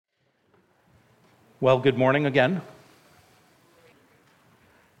Well, good morning again.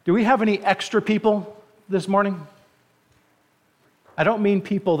 Do we have any extra people this morning? I don't mean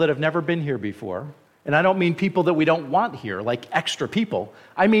people that have never been here before, and I don't mean people that we don't want here, like extra people.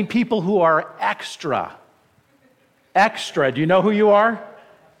 I mean people who are extra. Extra. Do you know who you are?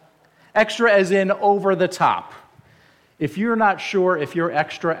 Extra as in over the top. If you're not sure if you're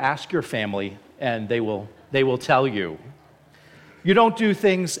extra, ask your family, and they will tell you. You don't do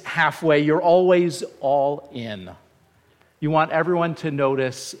things halfway. You're always all in. You want everyone to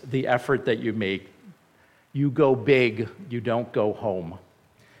notice the effort that you make. You go big. You don't go home.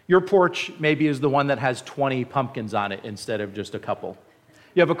 Your porch maybe is the one that has 20 pumpkins on it instead of just a couple.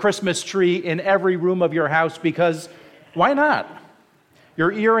 You have a Christmas tree in every room of your house because why not?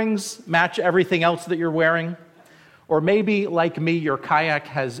 Your earrings match everything else that you're wearing. Or maybe, like me, your kayak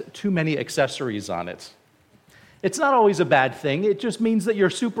has too many accessories on it. It's not always a bad thing. It just means that you're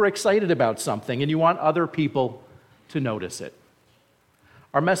super excited about something and you want other people to notice it.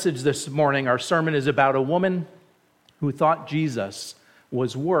 Our message this morning, our sermon, is about a woman who thought Jesus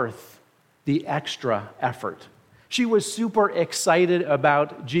was worth the extra effort. She was super excited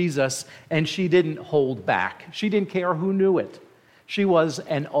about Jesus and she didn't hold back. She didn't care who knew it. She was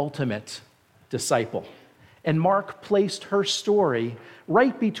an ultimate disciple. And Mark placed her story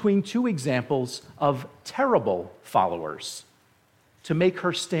right between two examples of terrible followers to make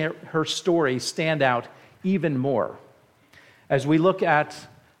her story stand out even more. As we look at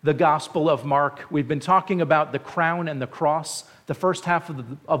the Gospel of Mark, we've been talking about the crown and the cross. The first half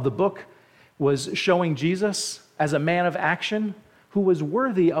of the book was showing Jesus as a man of action who was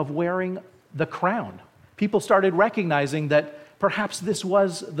worthy of wearing the crown. People started recognizing that perhaps this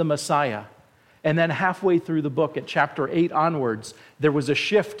was the Messiah. And then halfway through the book, at chapter 8 onwards, there was a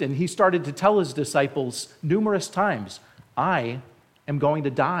shift, and he started to tell his disciples numerous times, I am going to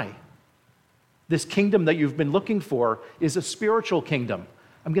die. This kingdom that you've been looking for is a spiritual kingdom.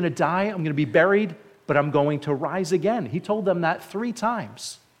 I'm going to die, I'm going to be buried, but I'm going to rise again. He told them that 3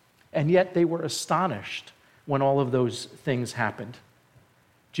 times, and yet they were astonished when all of those things happened.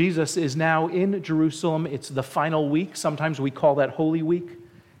 Jesus is now in Jerusalem. It's the final week. Sometimes we call that Holy Week.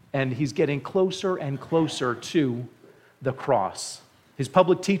 And he's getting closer and closer to the cross. His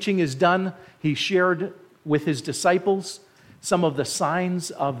public teaching is done. He shared with his disciples some of the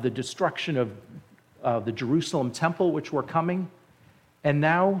signs of the destruction of the Jerusalem temple, which were coming. And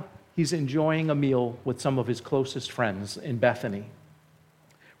now he's enjoying a meal with some of his closest friends in Bethany.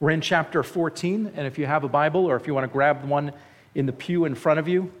 We're in chapter 14, and if you have a Bible or if you want to grab one in the pew in front of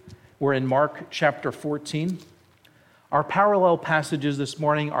you, we're in Mark chapter 14. Our parallel passages this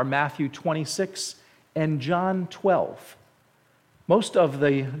morning are Matthew 26 and John 12. Most of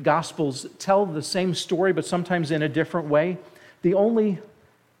the Gospels tell the same story, but sometimes in a different way. The only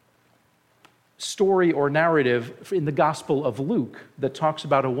story or narrative in the Gospel of Luke that talks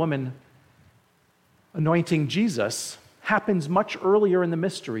about a woman anointing Jesus happens much earlier in the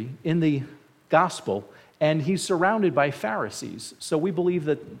mystery, in the Gospel, and he's surrounded by Pharisees. So we believe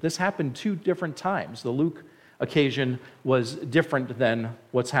that this happened 2 different times. The Luke occasion was different than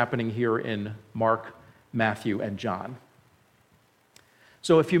what's happening here in Mark, Matthew, and John.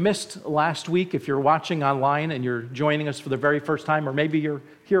 So if you missed last week, if you're watching online and you're joining us for the very first time, or maybe you're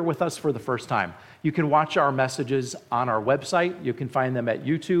here with us for the first time, you can watch our messages on our website. You can find them at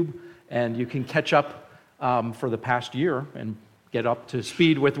YouTube, and you can catch up for the past year and get up to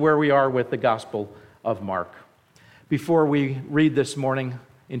speed with where we are with the Gospel of Mark. Before we read this morning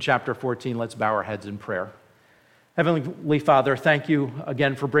in chapter 14, let's bow our heads in prayer. Heavenly Father, thank you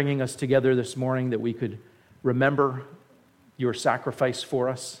again for bringing us together this morning, that we could remember your sacrifice for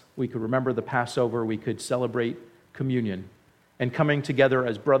us. We could remember the Passover. We could celebrate communion. And coming together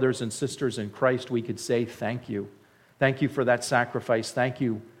as brothers and sisters in Christ, we could say thank you. Thank you for that sacrifice. Thank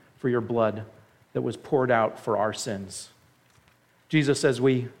you for your blood that was poured out for our sins. Jesus, as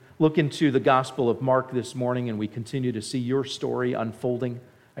we look into the Gospel of Mark this morning and we continue to see your story unfolding,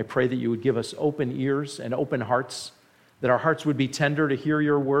 I pray that you would give us open ears and open hearts, that our hearts would be tender to hear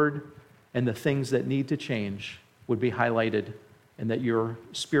your word, and the things that need to change would be highlighted, and that your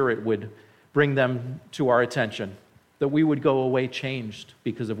Spirit would bring them to our attention, that we would go away changed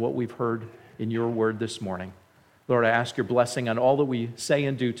because of what we've heard in your word this morning. Lord, I ask your blessing on all that we say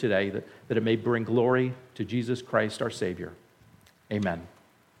and do today, that it may bring glory to Jesus Christ, our Savior. Amen.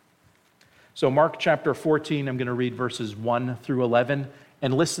 So Mark chapter 14, I'm going to read verses 1 through 11.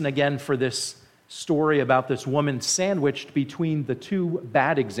 And listen again for this story about this woman sandwiched between the 2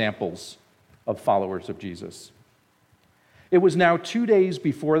 bad examples of followers of Jesus. It was now 2 days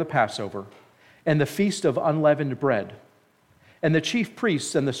before the Passover and the feast of unleavened bread. And the chief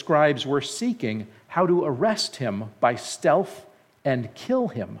priests and the scribes were seeking how to arrest him by stealth and kill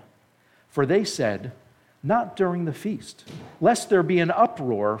him. For they said, "Not during the feast, lest there be an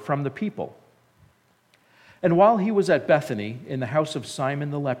uproar from the people." And while he was at Bethany in the house of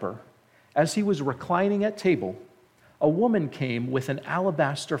Simon the leper, as he was reclining at table, a woman came with an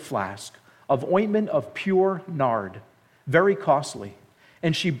alabaster flask of ointment of pure nard, very costly,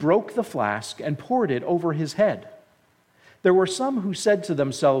 and she broke the flask and poured it over his head. There were some who said to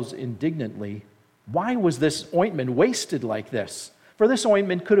themselves indignantly, "Why was this ointment wasted like this? For this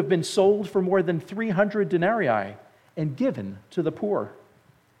ointment could have been sold for more than 300 denarii and given to the poor."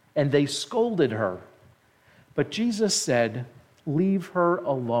 And they scolded her. But Jesus said, "Leave her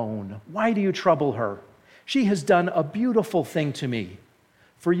alone. Why do you trouble her? She has done a beautiful thing to me.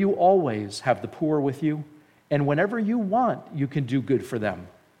 For you always have the poor with you, and whenever you want, you can do good for them.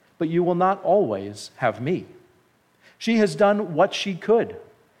 But you will not always have me. She has done what she could.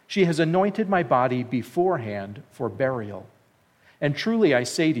 She has anointed my body beforehand for burial. And truly I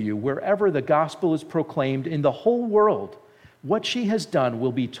say to you, wherever the gospel is proclaimed in the whole world, what she has done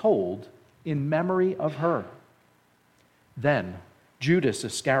will be told in memory of her." Then Judas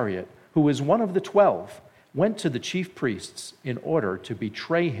Iscariot, who was one of the 12, went to the chief priests in order to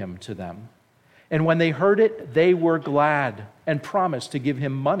betray him to them. And when they heard it, they were glad and promised to give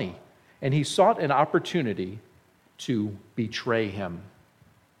him money. And he sought an opportunity to betray him.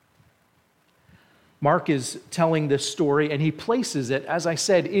 Mark is telling this story, and he places it, as I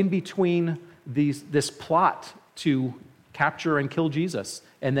said, in between this plot to capture and kill Jesus,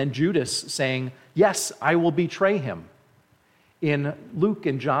 and then Judas saying, "Yes, I will betray him." In Luke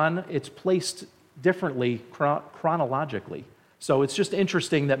and John, it's placed differently chronologically. So it's just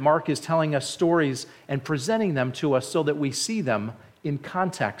interesting that Mark is telling us stories and presenting them to us so that we see them in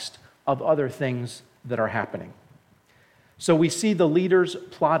context of other things that are happening. So we see the leaders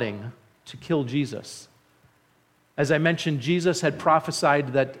plotting to kill Jesus. As I mentioned, Jesus had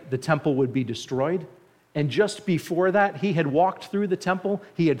prophesied that the temple would be destroyed. And just before that, he had walked through the temple.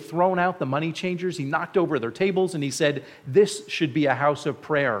 He had thrown out the money changers. He knocked over their tables and he said, "This should be a house of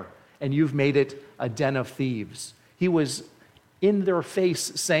prayer, and you've made it a den of thieves." He was in their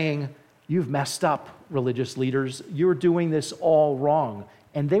face saying, "You've messed up, religious leaders. You're doing this all wrong."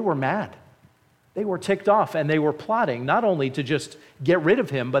 And they were mad. They were ticked off, and they were plotting not only to just get rid of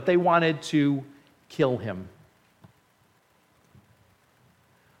him, but they wanted to kill him.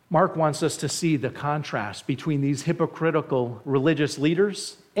 Mark wants us to see the contrast between these hypocritical religious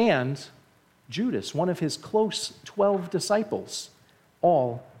leaders and Judas, one of his close 12 disciples,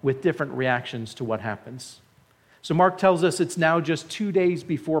 all with different reactions to what happens. So Mark tells us it's now just 2 days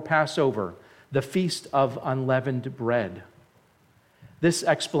before Passover, the Feast of Unleavened Bread. This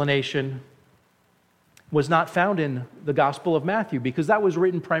explanation was not found in the Gospel of Matthew because that was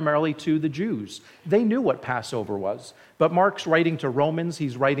written primarily to the Jews. They knew what Passover was. But Mark's writing to Romans,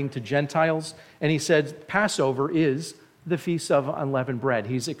 he's writing to Gentiles, and he said Passover is the Feast of Unleavened Bread.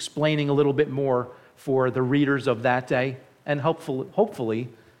 He's explaining a little bit more for the readers of that day and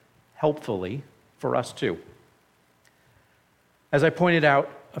hopefully for us too. As I pointed out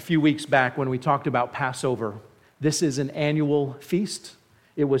a few weeks back when we talked about Passover, this is an annual feast.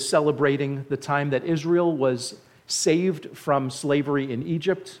 It was celebrating the time that Israel was saved from slavery in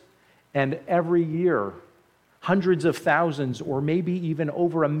Egypt. And every year, hundreds of thousands, or maybe even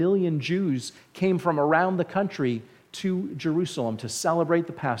over 1 million Jews came from around the country to Jerusalem to celebrate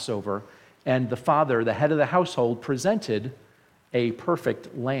the Passover. And the father, the head of the household, presented a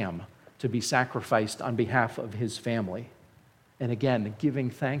perfect lamb to be sacrificed on behalf of his family. And again, giving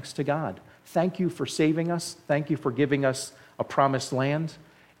thanks to God. Thank you for saving us. Thank you for giving us a promised land.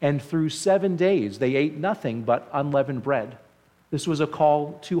 And through 7 days, they ate nothing but unleavened bread. This was a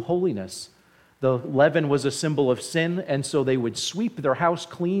call to holiness. The leaven was a symbol of sin, and so they would sweep their house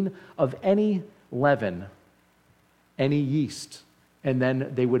clean of any leaven, any yeast, and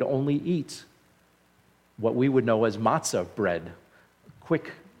then they would only eat what we would know as matzah bread,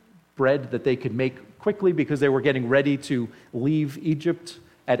 quick bread that they could make quickly because they were getting ready to leave Egypt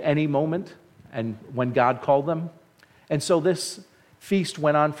at any moment and when God called them. And so this feast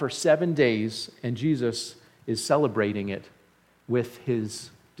went on for 7 days, and Jesus is celebrating it with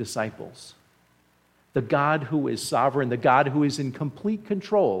his disciples. The God who is sovereign, the God who is in complete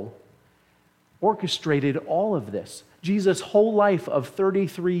control, orchestrated all of this, Jesus' whole life of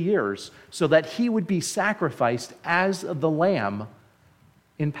 33 years, so that he would be sacrificed as the lamb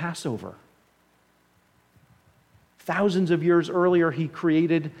in Passover. Thousands of years earlier, he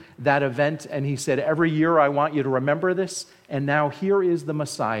created that event, and he said, every year I want you to remember this, and now here is the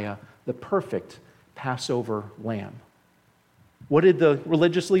Messiah, the perfect Passover lamb. What did the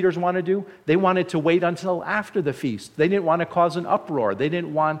religious leaders want to do? They wanted to wait until after the feast. They didn't want to cause an uproar. They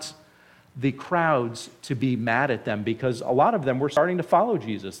didn't want the crowds to be mad at them because a lot of them were starting to follow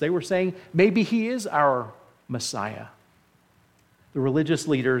Jesus. They were saying, maybe he is our Messiah. The religious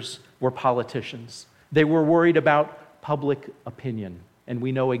leaders were politicians. They were worried about public opinion. And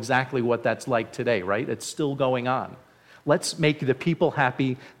we know exactly what that's like today, right? It's still going on. Let's make the people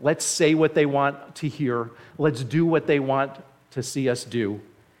happy. Let's say what they want to hear. Let's do what they want to see us do.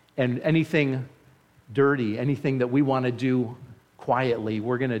 And anything dirty, anything that we want to do quietly,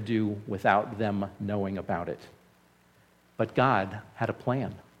 we're going to do without them knowing about it. But God had a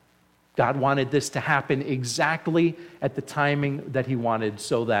plan. God wanted this to happen exactly at the timing that he wanted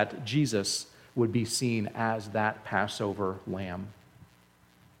so that Jesus would be seen as that Passover lamb.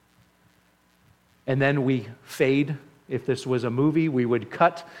 And then we fade. If this was a movie, we would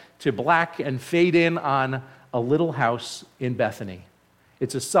cut to black and fade in on a little house in Bethany.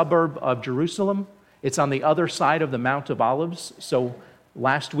 It's a suburb of Jerusalem. It's on the other side of the Mount of Olives. So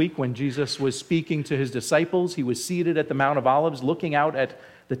last week when Jesus was speaking to his disciples, he was seated at the Mount of Olives looking out at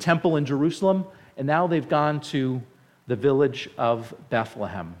the temple in Jerusalem. And now they've gone to the village of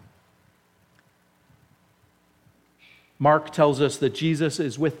Bethlehem. Mark tells us that Jesus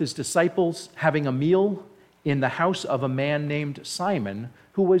is with his disciples having a meal in the house of a man named Simon,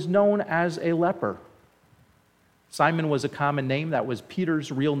 who was known as a leper. Simon was a common name. That was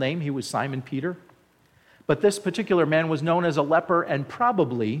Peter's real name. He was Simon Peter. But this particular man was known as a leper, and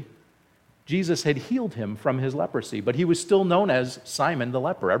probably Jesus had healed him from his leprosy. But he was still known as Simon the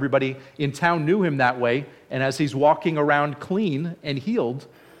leper. Everybody in town knew him that way, and as he's walking around clean and healed,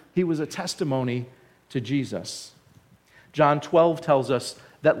 he was a testimony to Jesus. John 12 tells us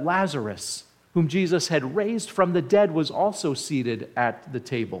that Lazarus, whom Jesus had raised from the dead, was also seated at the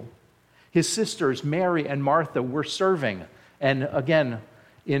table. His sisters, Mary and Martha, were serving. And again,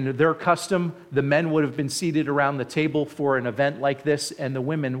 in their custom, the men would have been seated around the table for an event like this, and the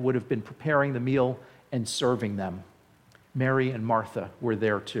women would have been preparing the meal and serving them. Mary and Martha were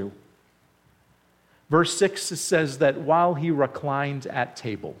there too. Verse 6 says that while he reclined at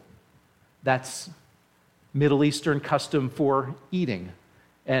table, that's Middle Eastern custom for eating.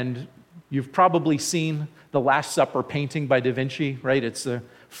 And you've probably seen the Last Supper painting by Da Vinci, right? It's a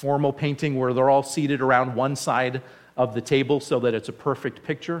formal painting where they're all seated around one side of the table so that it's a perfect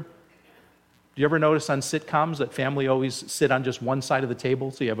picture. Do you ever notice on sitcoms that family always sit on just one side of the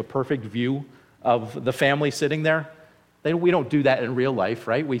table so you have a perfect view of the family sitting there? We don't do that in real life,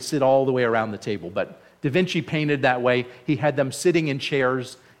 right? We sit all the way around the table. But Da Vinci painted that way. He had them sitting in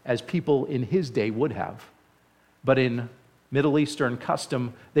chairs as people in his day would have. But in Middle Eastern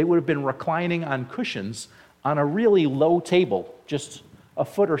custom, they would have been reclining on cushions on a really low table, just a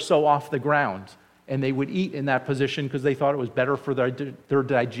foot or so off the ground. And they would eat in that position because they thought it was better for their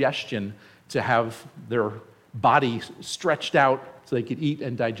digestion to have their body stretched out so they could eat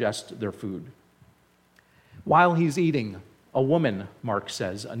and digest their food. While he's eating, a woman, Mark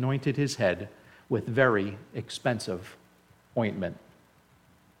says, anointed his head with very expensive ointment.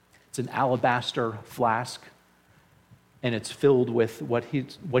 It's an alabaster flask, and it's filled with what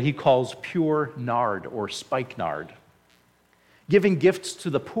he calls pure nard or spikenard. Giving gifts to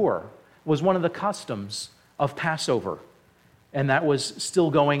the poor was one of the customs of Passover, and that was still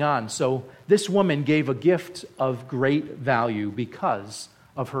going on. So this woman gave a gift of great value because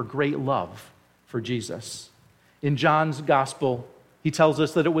of her great love for Jesus. In John's gospel, he tells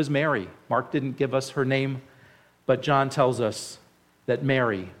us that it was Mary. Mark didn't give us her name, but John tells us that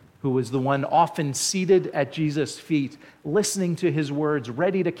Mary, who was the one often seated at Jesus' feet, listening to his words,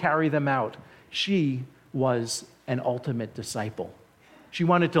 ready to carry them out, she was an ultimate disciple. She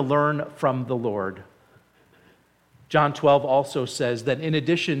wanted to learn from the Lord. John 12 also says that in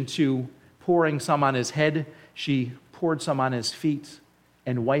addition to pouring some on his head, she poured some on his feet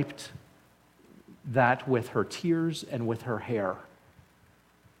and wiped that with her tears and with her hair.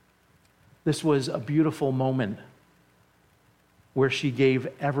 This was a beautiful moment where she gave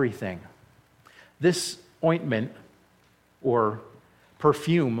everything. This ointment or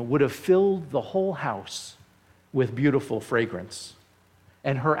perfume would have filled the whole house with beautiful fragrance.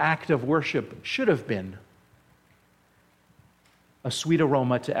 And her act of worship should have been a sweet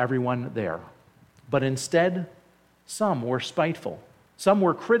aroma to everyone there. But instead, some were spiteful, some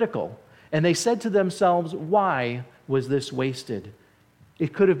were critical, and they said to themselves, why was this wasted?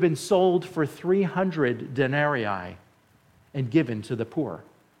 It could have been sold for 300 denarii and given to the poor.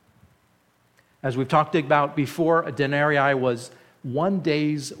 As we've talked about before, a denarii was 1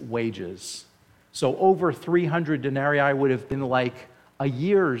 day's wages. So over 300 denarii would have been like a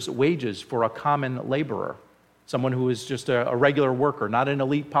year's wages for a common laborer. someone who is just a regular worker, not an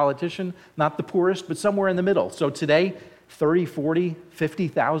elite politician, not the poorest, but somewhere in the middle. So today, $30,000,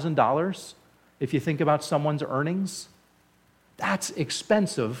 $40,000, $50,000, if you think about someone's earnings, that's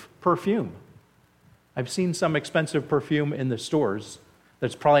expensive perfume. I've seen some expensive perfume in the stores.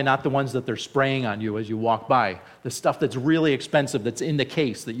 That's probably not the ones that they're spraying on you as you walk by. The stuff that's really expensive, that's in the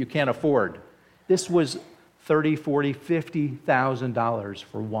case, that you can't afford. This was $30,000, $40,000, $50,000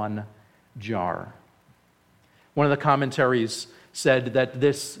 for one jar. One of the commentaries said that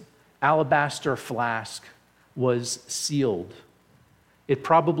this alabaster flask was sealed. It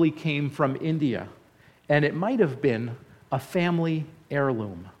probably came from India, and it might have been a family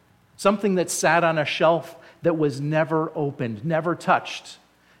heirloom, something that sat on a shelf that was never opened, never touched,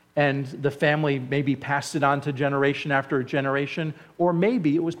 and the family maybe passed it on to generation after generation, or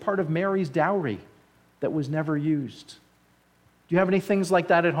maybe it was part of Mary's dowry that was never used. Do you have any things like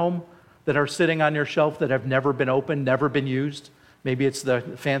that at home that are sitting on your shelf that have never been opened, never been used? Maybe it's the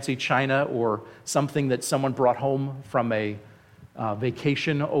fancy china or something that someone brought home from a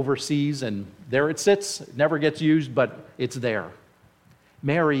vacation overseas, and there it sits. It never gets used, but it's there.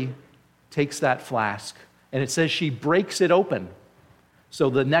 Mary takes that flask, and it says she breaks it open.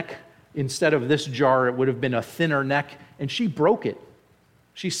 So the neck, instead of this jar, it would have been a thinner neck, and she broke it.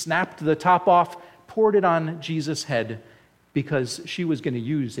 She snapped the top off, poured it on Jesus' head, because she was going to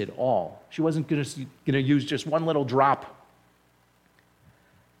use it all. She wasn't going to use just one little drop.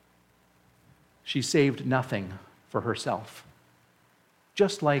 She saved nothing for herself.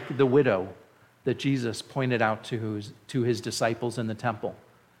 Just like the widow that Jesus pointed out to his disciples in the temple.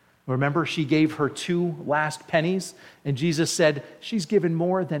 Remember, she gave her 2 last pennies, and Jesus said, she's given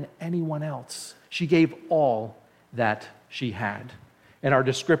more than anyone else. She gave all that she had. And our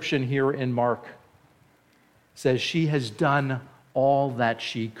description here in Mark says she has done all that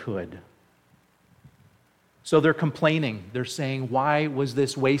she could. So they're complaining. They're saying, why was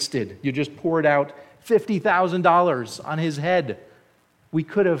this wasted? You just poured out $50,000 on his head. We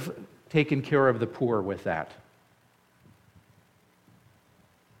could have taken care of the poor with that.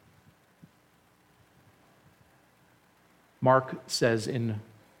 Mark says in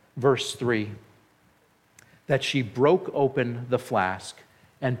verse 3 that she broke open the flask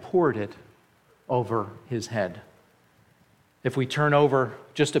and poured it over his head. If we turn over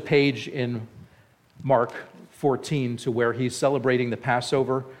just a page in Mark 14 to where he's celebrating the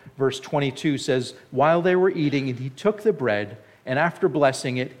Passover, verse 22 says, while they were eating, he took the bread, and after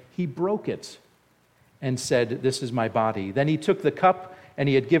blessing it, he broke it and said, this is my body. Then he took the cup, and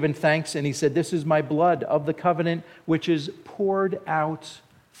he had given thanks, and he said, this is my blood of the covenant, which is poured out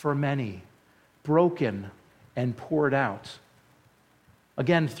for many, broken and poured out.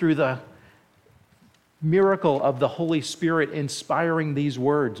 Again, through the miracle of the Holy Spirit inspiring these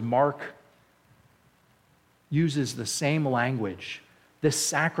words, Mark uses the same language, this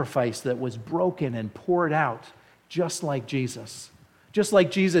sacrifice that was broken and poured out, just like Jesus. Just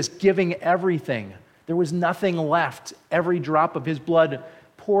like Jesus giving everything. There was nothing left. Every drop of his blood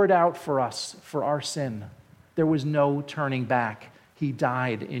poured out for us, for our sin. There was no turning back. He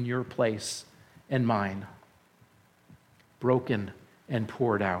died in your place and mine. Broken and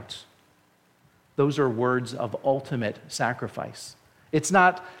poured out. Those are words of ultimate sacrifice. It's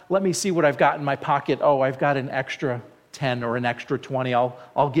not, let me see what I've got in my pocket. Oh, I've got an extra 10 or an extra 20.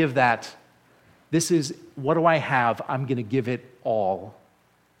 I'll give that. This is, what do I have? I'm going to give it all.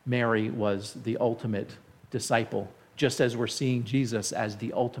 Mary was the ultimate disciple, just as we're seeing Jesus as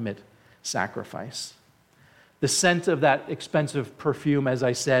the ultimate sacrifice. The scent of that expensive perfume, as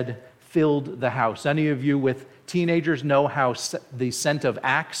I said, filled the house. Any of you with teenagers know how the scent of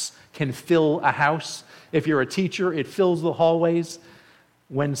Axe can fill a house. If you're a teacher, it fills the hallways.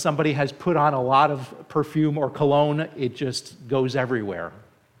 When somebody has put on a lot of perfume or cologne, it just goes everywhere.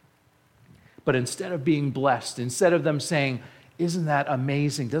 But instead of being blessed, instead of them saying, isn't that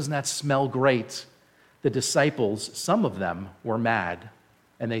amazing? Doesn't that smell great? The disciples, some of them were mad,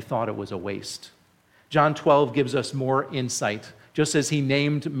 and they thought it was a waste. John 12 gives us more insight. Just as he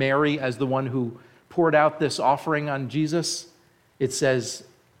named Mary as the one who poured out this offering on Jesus, it says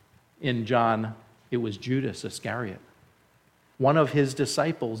in John, it was Judas Iscariot, one of his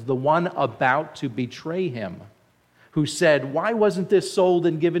disciples, the one about to betray him, who said, why wasn't this sold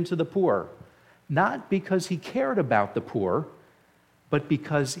and given to the poor? Not because he cared about the poor, but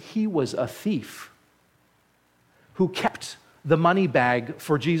because he was a thief who kept the money bag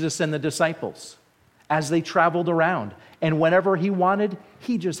for Jesus and the disciples as they traveled around. And whenever he wanted,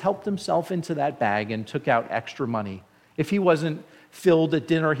 he just helped himself into that bag and took out extra money. If he wasn't filled at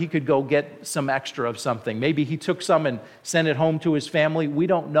dinner, he could go get some extra of something. Maybe he took some and sent it home to his family. We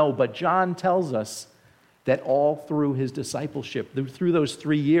don't know, but John tells us that all through his discipleship, through those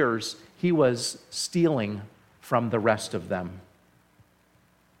 3 years, he was stealing from the rest of them.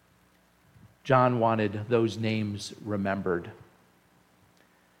 John wanted those names remembered.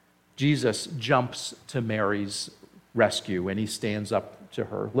 Jesus jumps to Mary's rescue and he stands up to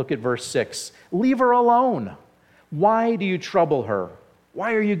her. Look at verse 6. Leave her alone. Why do you trouble her?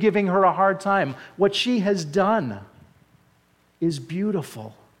 Why are you giving her a hard time? What she has done is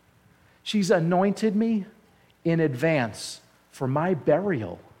beautiful. She's anointed me in advance for my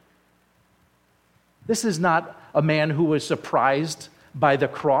burial. This is not a man who was surprised by the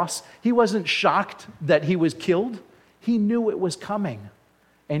cross. He wasn't shocked that he was killed. He knew it was coming.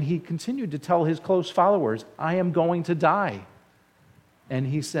 And he continued to tell his close followers, I am going to die. And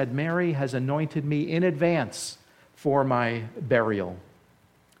he said, Mary has anointed me in advance for my burial.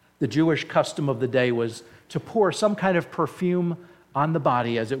 The Jewish custom of the day was to pour some kind of perfume on the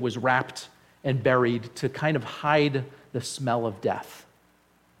body as it was wrapped and buried to kind of hide the smell of death.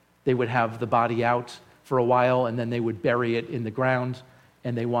 They would have the body out for a while and then they would bury it in the ground,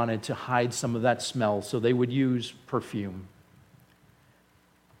 and they wanted to hide some of that smell, so they would use perfume.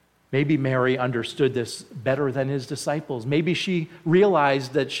 Maybe Mary understood this better than his disciples. Maybe she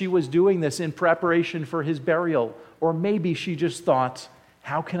realized that she was doing this in preparation for his burial. Or maybe she just thought,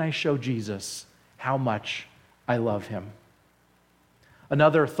 how can I show Jesus how much I love him?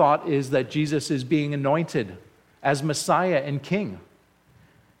 Another thought is that Jesus is being anointed as Messiah and King.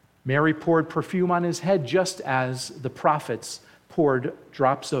 Mary poured perfume on his head just as the prophets poured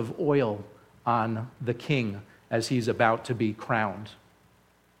drops of oil on the king as he's about to be crowned.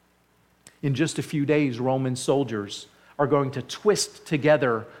 In just a few days, Roman soldiers are going to twist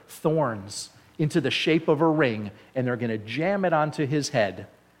together thorns into the shape of a ring, and they're going to jam it onto his head,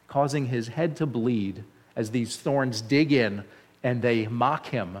 causing his head to bleed as these thorns dig in, and they mock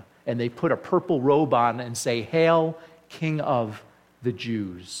him, and they put a purple robe on and say, Hail, King of the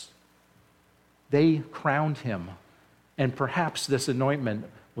Jews. They crowned him, and perhaps this anointment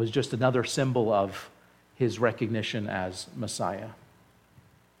was just another symbol of his recognition as Messiah.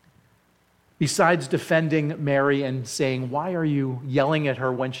 Besides defending Mary and saying, why are you yelling at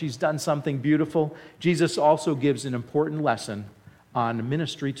her when she's done something beautiful? Jesus also gives an important lesson on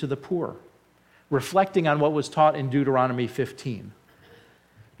ministry to the poor, reflecting on what was taught in Deuteronomy 15.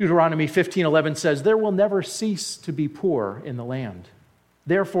 Deuteronomy 15:11 says, there will never cease to be poor in the land.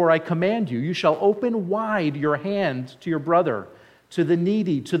 Therefore I command you, you shall open wide your hand to your brother, to the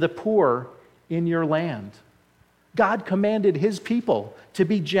needy, to the poor in your land. God commanded his people to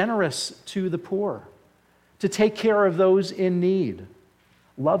be generous to the poor, to take care of those in need.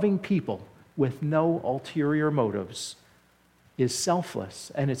 Loving people with no ulterior motives is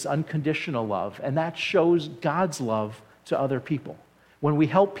selfless, and it's unconditional love, and that shows God's love to other people. When we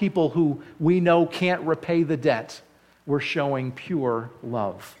help people who we know can't repay the debt, we're showing pure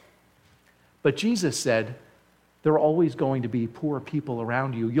love. But Jesus said, there are always going to be poor people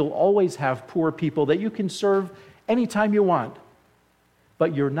around you. You'll always have poor people that you can serve anytime you want.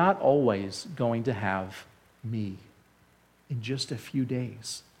 But you're not always going to have me. In just a few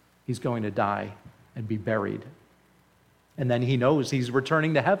days, he's going to die and be buried. And then he knows he's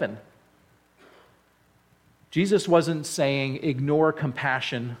returning to heaven. Jesus wasn't saying ignore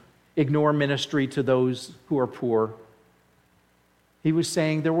compassion, ignore ministry to those who are poor. He was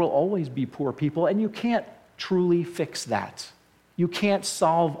saying there will always be poor people, and you can't truly fix that. You can't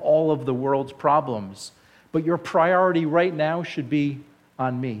solve all of the world's problems, but your priority right now should be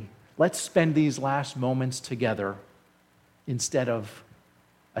on me. Let's spend these last moments together instead of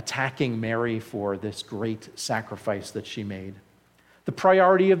attacking Mary for this great sacrifice that she made. The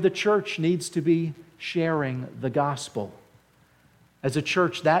priority of the church needs to be sharing the gospel. As a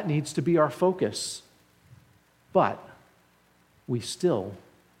church, that needs to be our focus. But we still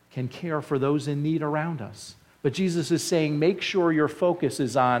can care for those in need around us. But Jesus is saying, make sure your focus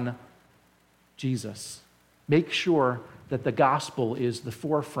is on Jesus. Make sure that the gospel is the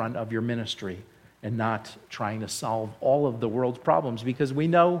forefront of your ministry and not trying to solve all of the world's problems, because we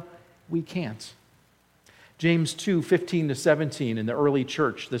know we can't. James 2:15-17 in the early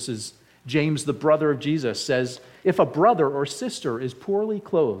church, this is James, the brother of Jesus, says, if a brother or sister is poorly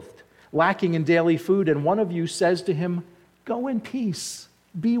clothed, lacking in daily food, and one of you says to him, go in peace,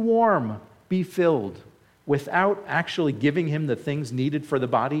 be warm, be filled, without actually giving him the things needed for the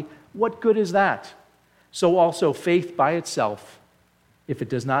body, what good is that? So also faith by itself, if it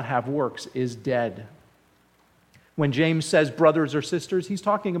does not have works, is dead. When James says brothers or sisters, he's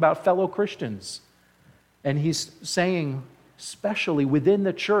talking about fellow Christians. And he's saying, especially within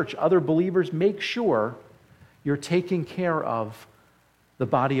the church, other believers, make sure you're taking care of the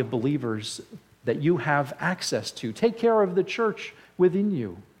body of believers that you have access to. Take care of the church within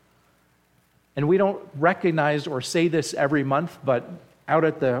you. And we don't recognize or say this every month, but out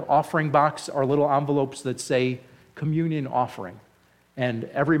at the offering box are little envelopes that say communion offering. And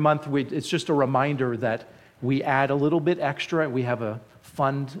every month it's just a reminder that we add a little bit extra. We have a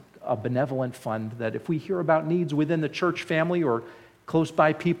fund, a benevolent fund, that if we hear about needs within the church family or close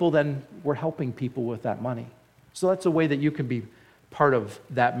by people, then we're helping people with that money. So that's a way that you can be part of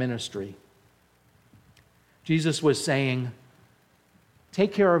that ministry. Jesus was saying,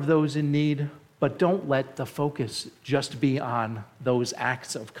 take care of those in need, but don't let the focus just be on those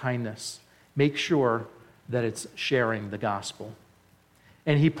acts of kindness. Make sure that it's sharing the gospel.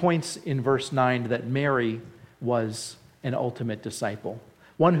 And he points in verse 9 that Mary was an ultimate disciple,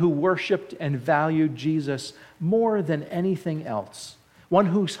 one who worshiped and valued Jesus more than anything else, one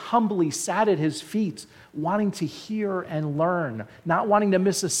who humbly sat at his feet, wanting to hear and learn, not wanting to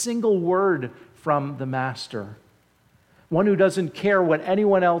miss a single word from the Master, one who doesn't care what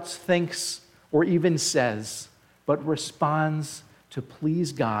anyone else thinks or even says, but responds to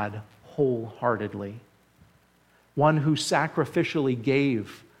please God wholeheartedly, one who sacrificially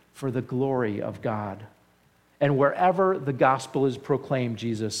gave for the glory of God. And wherever the gospel is proclaimed,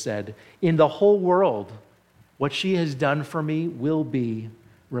 Jesus said, in the whole world, what she has done for me will be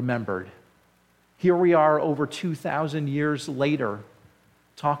remembered. Here we are over 2,000 years later,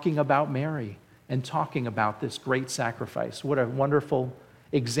 talking about Mary and talking about this great sacrifice. What a wonderful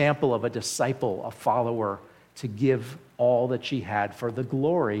example of a disciple, a follower, to give all that she had for the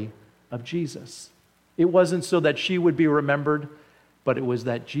glory of Jesus. It wasn't so that she would be remembered, but it was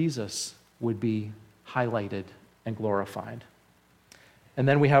that Jesus would be highlighted and glorified. And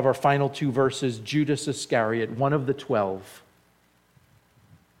then we have our final two verses, Judas Iscariot, one of the 12.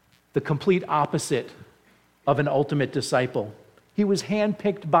 The complete opposite of an ultimate disciple. He was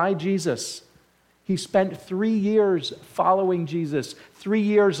handpicked by Jesus. He spent 3 years following Jesus, 3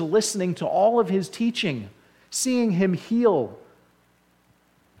 years listening to all of his teaching, seeing him heal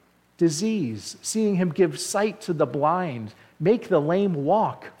disease, seeing him give sight to the blind, make the lame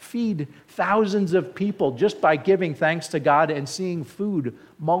walk, feed thousands of people just by giving thanks to God and seeing food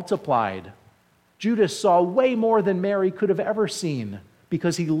multiplied. Judas saw way more than Mary could have ever seen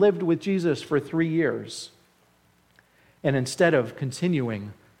because he lived with Jesus for 3 years. And instead of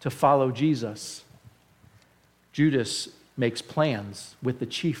continuing to follow Jesus, Judas makes plans with the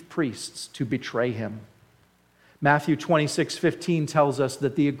chief priests to betray him. Matthew 26:15 tells us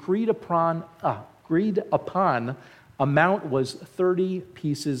that the agreed upon amount was 30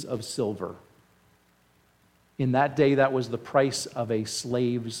 pieces of silver. In that day, that was the price of a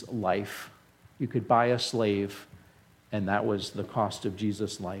slave's life. You could buy a slave, and that was the cost of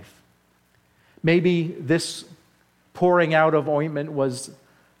Jesus' life. Maybe this pouring out of ointment was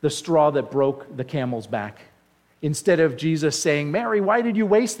the straw that broke the camel's back. Instead of Jesus saying, Mary, why did you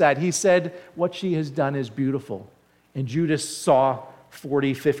waste that? He said, what she has done is beautiful. And Judas saw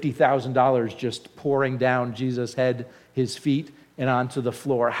 $40,000, $50,000 just pouring down Jesus' head, his feet, and onto the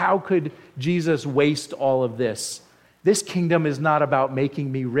floor. How could Jesus waste all of this? This kingdom is not about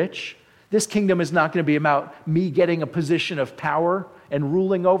making me rich. This kingdom is not going to be about me getting a position of power and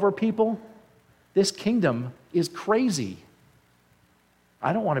ruling over people. This kingdom is crazy.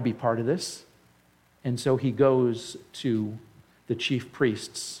 I don't want to be part of this. And so he goes to the chief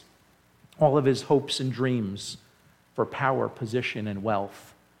priests. All of his hopes and dreams for power, position, and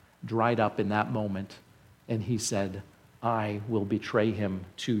wealth dried up in that moment. And he said, I will betray him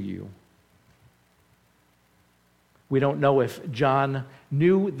to you. We don't know if John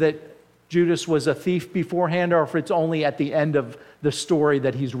knew that Judas was a thief beforehand, or if it's only at the end of the story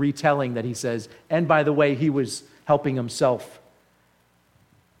that he's retelling that he says, and by the way, he was helping himself.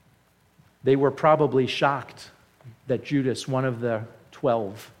 They were probably shocked that Judas, one of the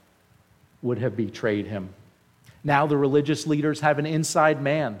 12, would have betrayed him. Now the religious leaders have an inside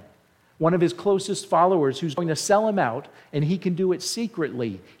man, one of his closest followers, who's going to sell him out, and he can do it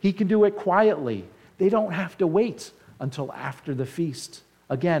secretly. He can do it quietly. They don't have to wait until after the feast.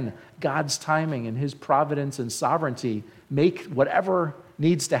 Again, God's timing and his providence and sovereignty make whatever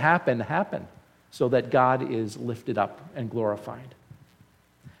needs to happen, happen, so that God is lifted up and glorified.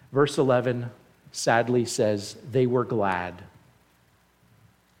 Verse 11 sadly says, they were glad.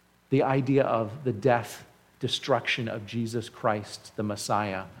 The idea of the death, destruction of Jesus Christ, the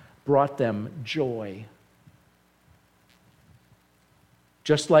Messiah, brought them joy.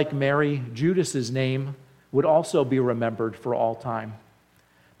 Just like Mary, Judas's name would also be remembered for all time.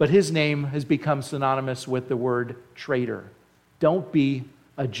 But his name has become synonymous with the word traitor. Don't be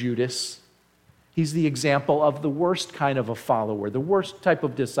a Judas. He's the example of the worst kind of a follower, the worst type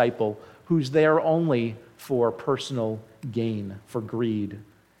of disciple who's there only for personal gain, for greed.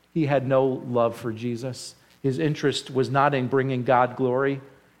 He had no love for Jesus. His interest was not in bringing God glory.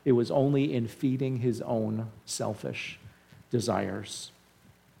 It was only in feeding his own selfish desires.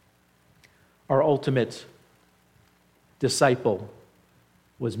 Our ultimate disciple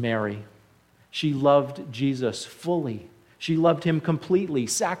was Mary. She loved Jesus fully. She loved him completely,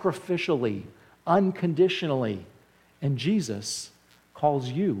 sacrificially, unconditionally. And Jesus calls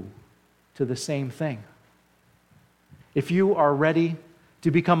you to the same thing. If you are ready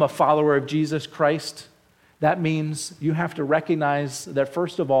to become a follower of Jesus Christ, that means you have to recognize that,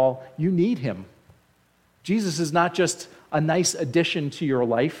 first of all, you need him. Jesus is not just a nice addition to your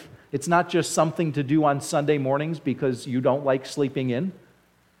life. It's not just something to do on Sunday mornings because you don't like sleeping in.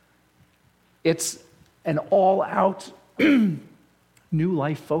 It's an all-out new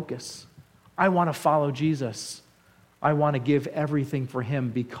life focus. I want to follow Jesus. I want to give everything for him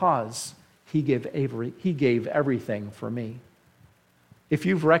because he gave everything for me. If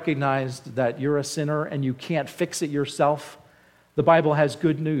you've recognized that you're a sinner and you can't fix it yourself, the Bible has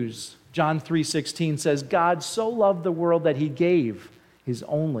good news. John 3:16 says, God so loved the world that he gave his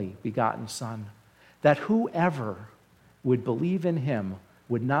only begotten Son, that whoever would believe in him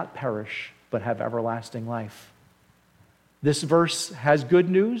would not perish but have everlasting life. This verse has good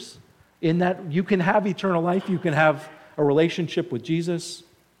news in that you can have eternal life, you can have a relationship with Jesus.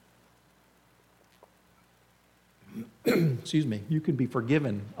 Excuse me, you can be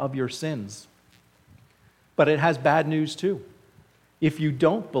forgiven of your sins. But it has bad news too. If you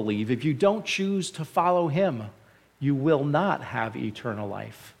don't believe, if you don't choose to follow him, you will not have eternal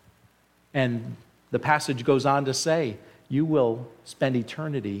life. And the passage goes on to say, you will spend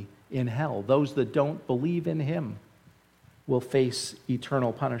eternity in hell. Those that don't believe in him will face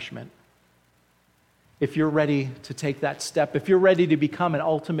eternal punishment. If you're ready to take that step, if you're ready to become an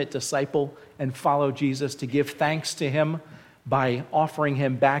ultimate disciple and follow Jesus, to give thanks to him by offering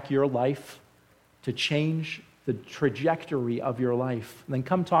him back your life, to change the trajectory of your life, then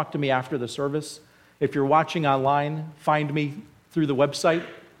come talk to me after the service. If you're watching online, find me through the website.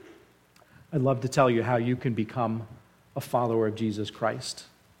 I'd love to tell you how you can become a follower of Jesus Christ.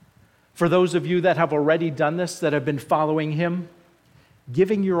 For those of you that have already done this, that have been following him,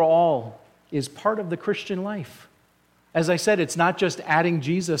 giving your all is part of the Christian life. As I said, it's not just adding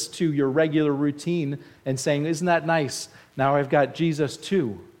Jesus to your regular routine and saying, isn't that nice? Now I've got Jesus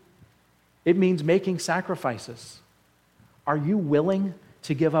too. It means making sacrifices. Are you willing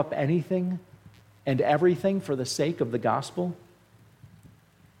to give up anything and everything for the sake of the gospel?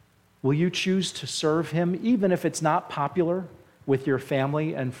 Will you choose to serve him even if it's not popular with your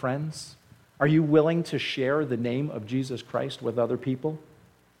family and friends? Are you willing to share the name of Jesus Christ with other people?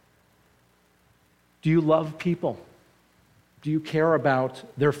 Do you love people? Do you care about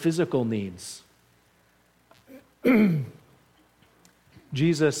their physical needs?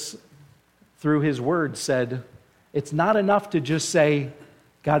 Jesus, through his word, said, it's not enough to just say,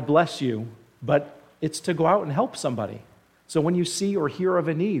 God bless you, but it's to go out and help somebody. So when you see or hear of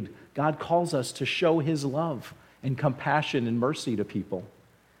a need, God calls us to show his love and compassion and mercy to people,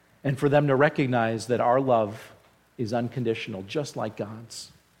 and for them to recognize that our love is unconditional, just like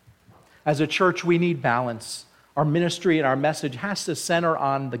God's. As a church, we need balance. Our ministry and our message has to center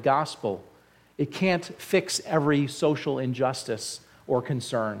on the gospel. It can't fix every social injustice or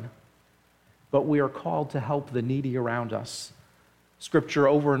concern, but we are called to help the needy around us. Scripture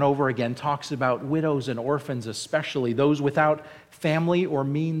over and over again talks about widows and orphans, especially those without family or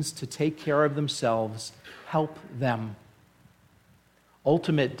means to take care of themselves. Help them.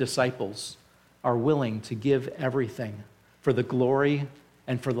 Ultimate disciples are willing to give everything for the glory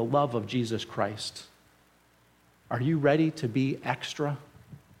and for the love of Jesus Christ. Are you ready to be extra?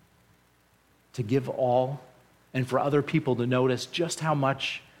 To give all? And for other people to notice just how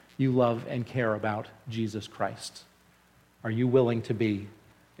much you love and care about Jesus Christ? Are you willing to be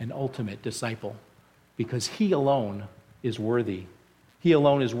an ultimate disciple? Because he alone is worthy. He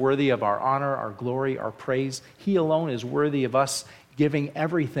alone is worthy of our honor, our glory, our praise. He alone is worthy of us giving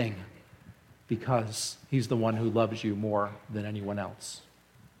everything because he's the one who loves you more than anyone else.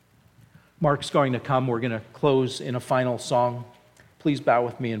 Mark's going to come. We're going to close in a final song. Please bow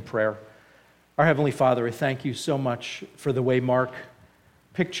with me in prayer. Our Heavenly Father, I thank you so much for the way Mark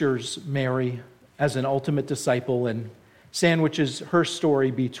pictures Mary as an ultimate disciple and sandwiches her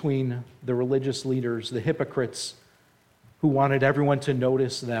story between the religious leaders, the hypocrites who wanted everyone to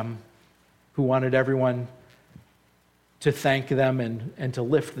notice them, who wanted everyone to thank them and to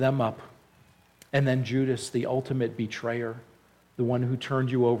lift them up, and then Judas, the ultimate betrayer, the one who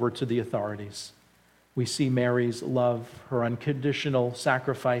turned you over to the authorities. We see Mary's love, her unconditional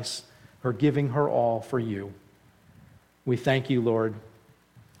sacrifice, her giving her all for you. We thank you, Lord,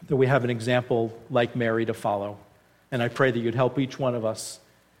 that we have an example like Mary to follow. And I pray that you'd help each one of us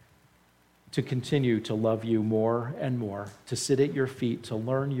to continue to love you more and more, to sit at your feet, to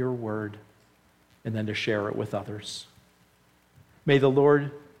learn your word, and then to share it with others. May the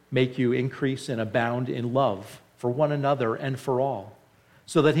Lord make you increase and abound in love for one another and for all,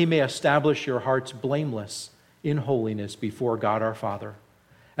 so that he may establish your hearts blameless in holiness before God our Father,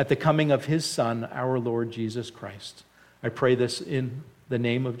 at the coming of his Son, our Lord Jesus Christ. I pray this in the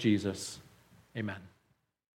name of Jesus. Amen.